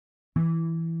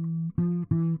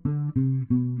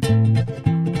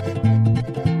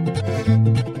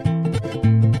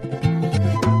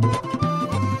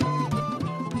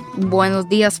Buenos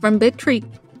dias from Victory.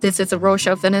 This is a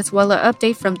Rocha Venezuela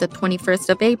update from the 21st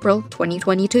of April,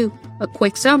 2022. A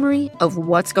quick summary of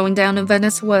what's going down in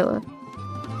Venezuela.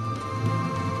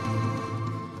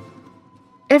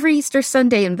 Every Easter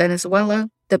Sunday in Venezuela,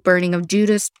 the burning of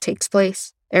Judas takes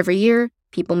place. Every year,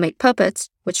 people make puppets,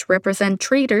 which represent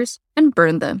traitors, and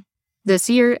burn them. This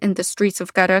year, in the streets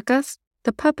of Caracas,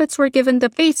 the puppets were given the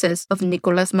faces of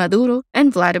Nicolas Maduro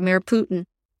and Vladimir Putin.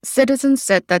 Citizens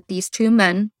said that these two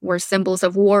men were symbols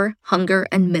of war, hunger,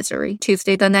 and misery.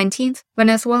 Tuesday the 19th,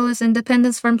 Venezuela's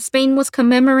independence from Spain was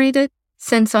commemorated,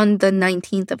 since on the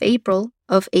 19th of April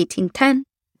of 1810,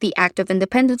 the Act of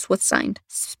Independence was signed.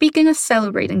 Speaking of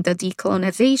celebrating the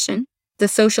decolonization, the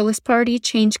Socialist Party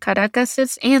changed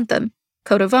Caracas's anthem,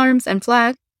 coat of arms, and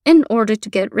flag in order to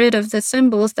get rid of the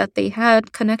symbols that they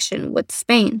had connection with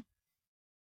Spain.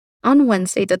 On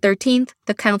Wednesday the 13th,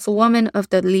 the councilwoman of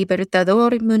the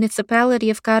Libertador municipality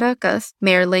of Caracas,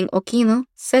 Marilyn Oquino,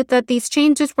 said that these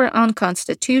changes were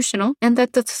unconstitutional and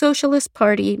that the Socialist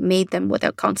Party made them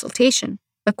without consultation.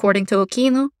 According to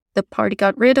Oquino, the party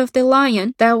got rid of the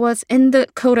lion that was in the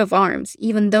coat of arms,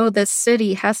 even though the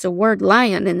city has the word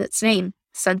lion in its name,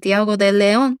 Santiago de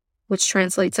León, which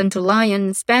translates into lion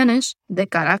in Spanish, de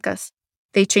Caracas.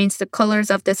 They changed the colors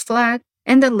of this flag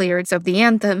and the lyrics of the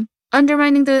anthem,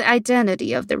 undermining the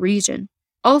identity of the region.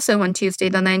 Also on Tuesday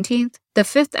the 19th, the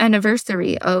 5th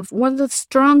anniversary of one of the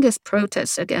strongest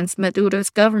protests against Maduro's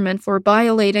government for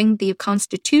violating the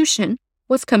Constitution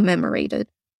was commemorated.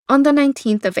 On the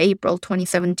 19th of April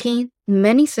 2017,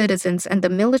 many citizens and the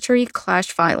military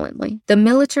clashed violently. The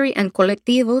military and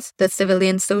colectivos, the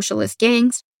civilian socialist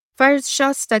gangs, fired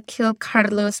shots that killed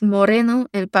Carlos Moreno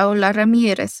and Paola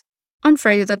Ramirez. On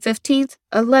Friday the 15th,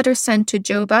 a letter sent to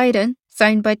Joe Biden,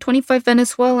 signed by 25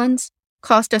 Venezuelans,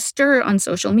 caused a stir on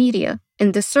social media.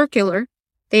 In the circular,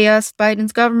 they asked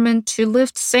Biden's government to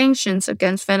lift sanctions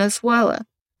against Venezuela.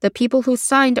 The people who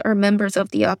signed are members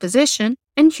of the opposition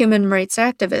and human rights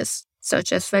activists,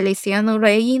 such as Feliciano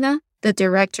Reina, the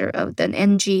director of the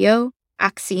NGO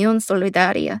Acción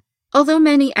Solidaria. Although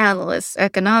many analysts,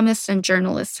 economists, and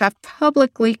journalists have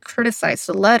publicly criticized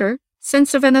the letter,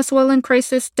 since the Venezuelan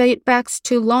crisis dates back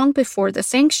to long before the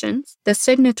sanctions, the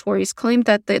signatories claim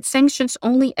that the sanctions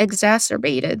only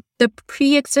exacerbated the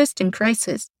pre-existing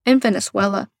crisis in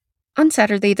Venezuela. On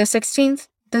Saturday the 16th,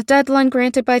 the deadline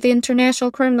granted by the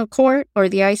International Criminal Court, or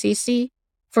the ICC,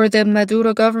 for the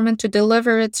Maduro government to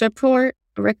deliver its report,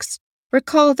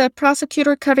 recall that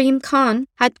prosecutor Karim Khan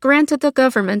had granted the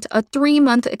government a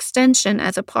 3-month extension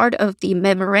as a part of the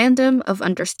Memorandum of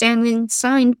Understanding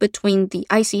signed between the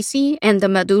ICC and the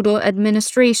Maduro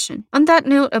administration. On that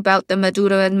note about the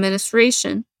Maduro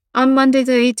administration, on Monday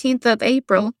the 18th of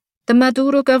April, the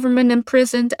Maduro government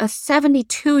imprisoned a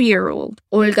 72-year-old,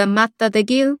 Olga Mata de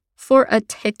Gil, for a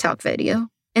TikTok video.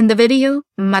 In the video,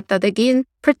 Mata de Gil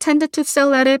pretended to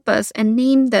sell arepas and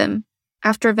named them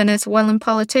after Venezuelan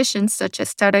politicians such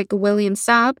as Tarek William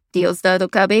Saab,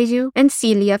 Diosdado Cabello, and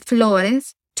Celia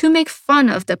Flores to make fun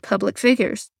of the public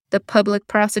figures. The public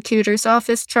prosecutor's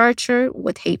office charged her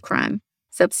with hate crime.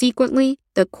 Subsequently,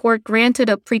 the court granted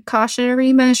a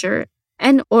precautionary measure,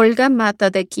 and Olga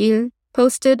Mata de Gil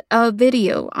posted a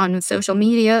video on social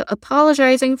media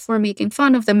apologizing for making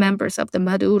fun of the members of the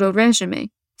Maduro regime.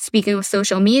 Speaking of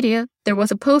social media, there was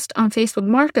a post on Facebook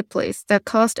Marketplace that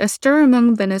caused a stir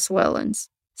among Venezuelans.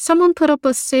 Someone put up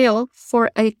a sale for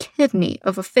a kidney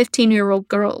of a 15-year-old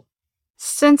girl.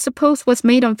 Since the post was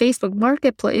made on Facebook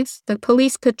Marketplace, the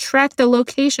police could track the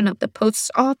location of the post's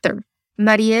author.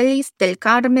 Marielis del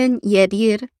Carmen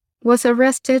Yedir was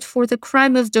arrested for the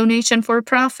crime of donation for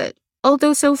profit,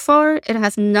 although so far it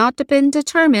has not been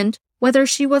determined whether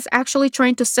she was actually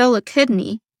trying to sell a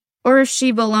kidney or if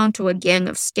she belonged to a gang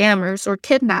of scammers or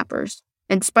kidnappers.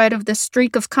 In spite of the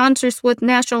streak of concerts with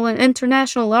national and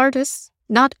international artists,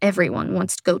 not everyone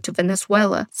wants to go to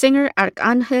Venezuela. Singer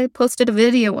Arcángel posted a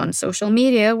video on social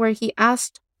media where he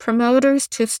asked promoters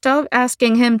to stop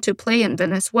asking him to play in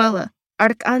Venezuela.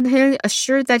 Arcángel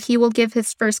assured that he will give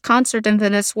his first concert in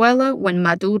Venezuela when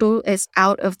Maduro is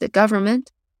out of the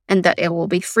government and that it will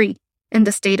be free. In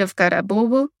the state of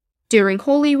Carabobo, during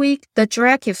Holy Week, the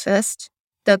Dracufest,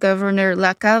 the Governor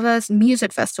Lacava's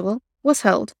music festival, was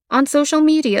held. On social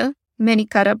media, many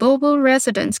Carabobo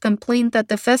residents complained that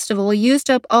the festival used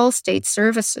up all state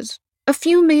services. A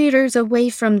few meters away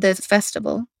from the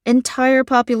festival, entire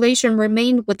population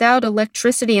remained without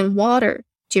electricity and water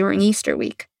during Easter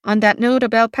week. On that note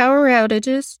about power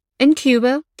outages, in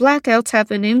Cuba, blackouts have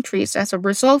been increased as a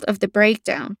result of the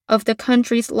breakdown of the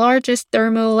country's largest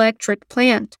thermoelectric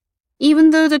plant.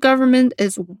 Even though the government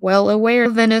is well aware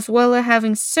of Venezuela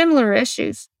having similar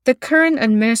issues, The current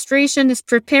administration is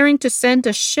preparing to send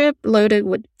a ship loaded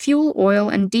with fuel oil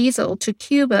and diesel to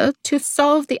Cuba to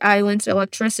solve the island's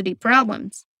electricity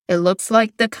problems. It looks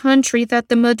like the country that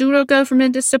the Maduro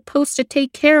government is supposed to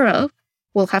take care of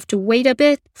will have to wait a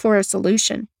bit for a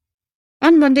solution.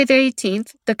 On Monday the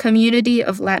 18th, the Community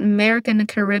of Latin American and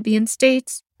Caribbean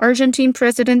States, Argentine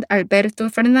President Alberto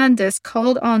Fernandez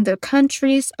called on the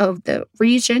countries of the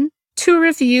region to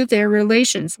review their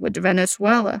relations with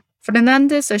Venezuela.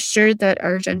 Fernandez assured that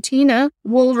Argentina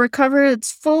will recover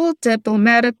its full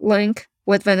diplomatic link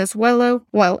with Venezuela,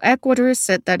 while Ecuador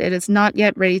said that it is not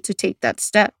yet ready to take that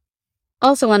step.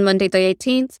 Also on Monday the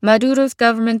 18th, Maduro's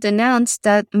government announced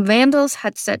that vandals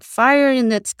had set fire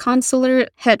in its consular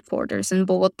headquarters in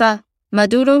Bogotá.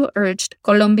 Maduro urged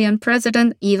Colombian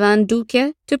President Iván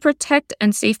Duque to protect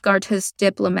and safeguard his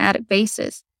diplomatic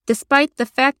bases, despite the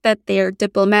fact that their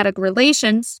diplomatic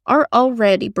relations are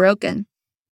already broken.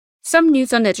 Some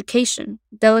news on education.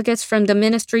 Delegates from the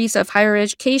Ministries of Higher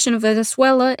Education of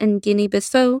Venezuela and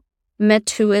Guinea-Bissau met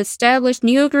to establish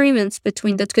new agreements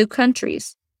between the two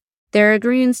countries. Their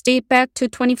agreements date back to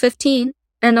 2015,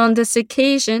 and on this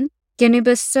occasion,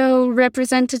 Guinea-Bissau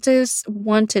representatives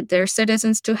wanted their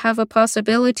citizens to have a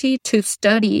possibility to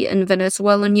study in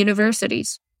Venezuelan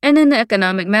universities. And in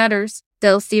economic matters,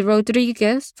 Delcy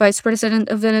Rodriguez, Vice President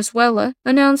of Venezuela,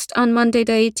 announced on Monday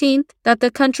the 18th that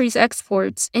the country's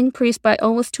exports increased by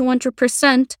almost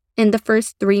 200% in the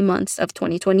first 3 months of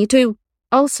 2022.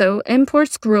 Also,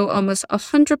 imports grew almost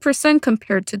 100%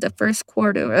 compared to the first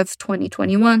quarter of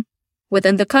 2021.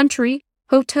 Within the country,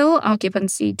 hotel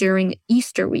occupancy during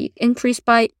Easter week increased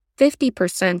by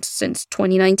 50% since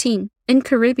 2019. In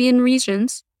Caribbean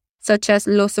regions, such as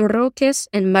Los Roques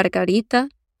and Margarita,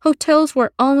 hotels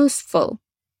were almost full.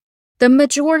 The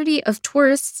majority of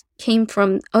tourists came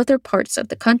from other parts of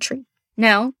the country.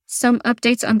 Now, some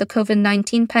updates on the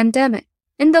COVID-19 pandemic.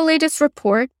 In the latest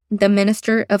report, the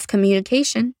Minister of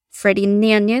Communication, Freddy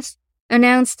Ñañez,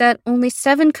 announced that only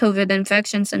 7 COVID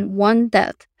infections and 1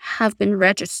 death have been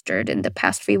registered in the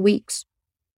past few weeks.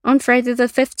 On Friday the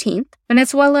 15th,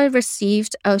 Venezuela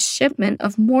received a shipment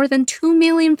of more than 2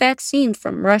 million vaccines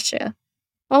from Russia.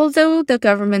 Although the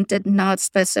government did not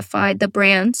specify the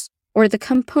brands or the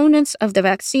components of the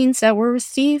vaccines that were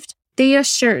received, they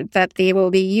assured that they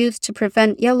will be used to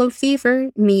prevent yellow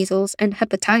fever, measles, and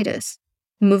hepatitis.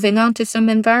 Moving on to some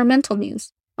environmental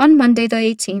news. On Monday the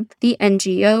 18th, the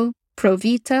NGO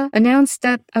Provita announced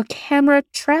that a camera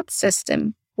trap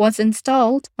system was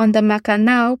installed on the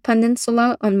Macanao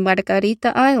Peninsula on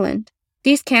Margarita Island.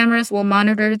 These cameras will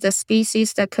monitor the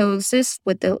species that coexist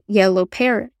with the yellow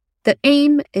parrot. The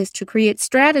aim is to create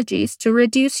strategies to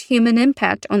reduce human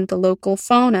impact on the local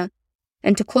fauna.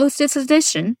 And to close this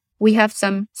edition, we have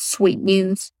some sweet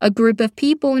news. A group of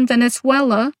people in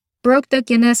Venezuela broke the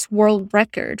Guinness World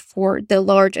Record for the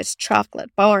largest chocolate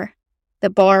bar. The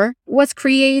bar was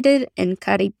created in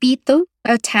Caripito,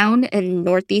 a town in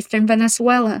northeastern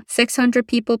Venezuela. 600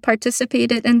 people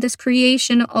participated in this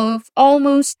creation of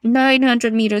almost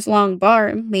 900 meters long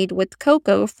bar made with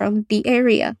cocoa from the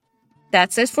area.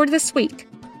 That's it for this week.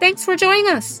 Thanks for joining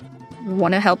us.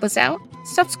 Want to help us out?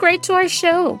 Subscribe to our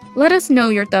show. Let us know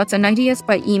your thoughts and ideas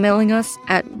by emailing us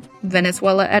at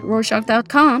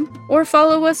venezuela@rorschach.com or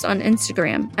follow us on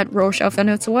Instagram at Rorschach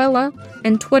Venezuela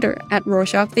and Twitter at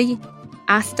RorschachV.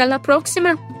 Hasta la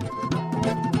próxima!